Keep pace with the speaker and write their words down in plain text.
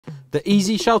The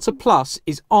Easy Shelter Plus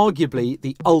is arguably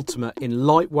the ultimate in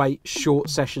lightweight short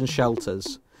session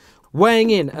shelters. Weighing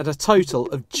in at a total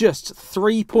of just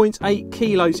 3.8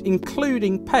 kilos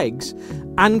including pegs,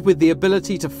 and with the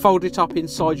ability to fold it up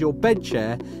inside your bed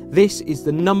chair, this is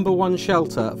the #1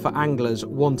 shelter for anglers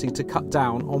wanting to cut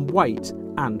down on weight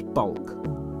and bulk.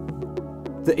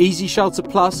 The Easy Shelter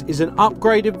Plus is an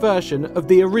upgraded version of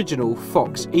the original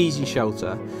Fox Easy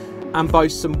Shelter and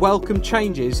boasts some welcome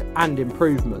changes and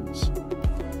improvements.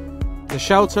 The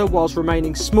shelter, whilst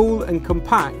remaining small and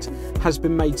compact, has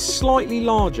been made slightly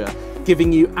larger,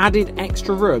 giving you added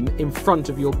extra room in front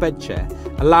of your bed chair,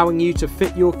 allowing you to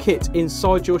fit your kit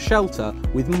inside your shelter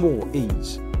with more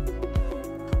ease.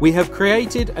 We have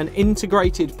created an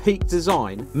integrated peak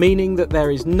design, meaning that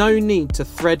there is no need to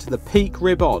thread the peak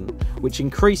rib on, which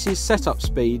increases setup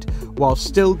speed while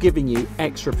still giving you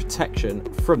extra protection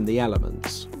from the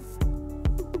elements.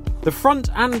 The front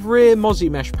and rear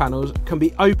mozzie mesh panels can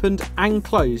be opened and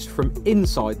closed from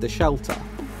inside the shelter.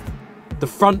 The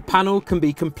front panel can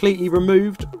be completely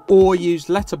removed or used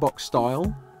letterbox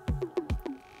style.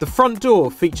 The front door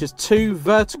features 2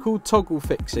 vertical toggle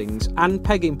fixings and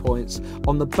pegging points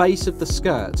on the base of the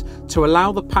skirt to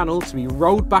allow the panel to be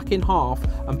rolled back in half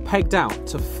and pegged out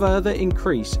to further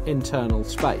increase internal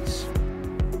space.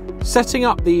 Setting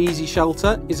up the Easy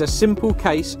Shelter is a simple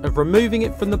case of removing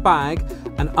it from the bag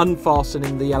and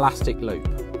unfastening the elastic loop.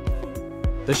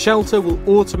 The shelter will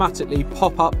automatically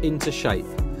pop up into shape.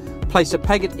 Place a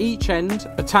peg at each end,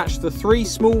 attach the 3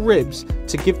 small ribs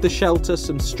to give the shelter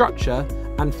some structure,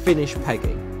 and finish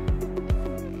pegging.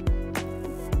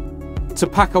 To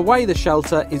pack away the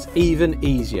shelter is even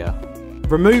easier.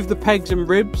 Remove the pegs and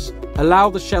ribs, allow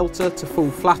the shelter to fall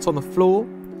flat on the floor.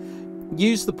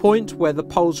 Use the point where the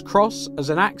poles cross as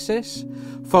an axis,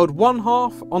 fold one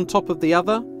half on top of the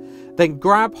other, then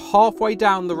grab halfway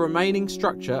down the remaining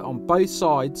structure on both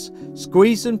sides,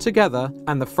 squeeze them together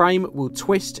and the frame will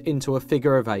twist into a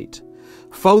figure of 8.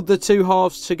 Fold the 2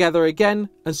 halves together again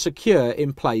and secure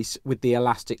in place with the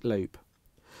elastic loop.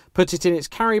 Put it in its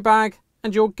carry bag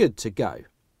and you're good to go.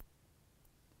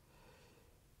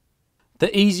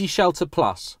 The Easy Shelter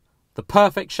Plus, the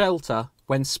perfect shelter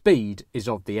when speed is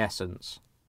of the essence.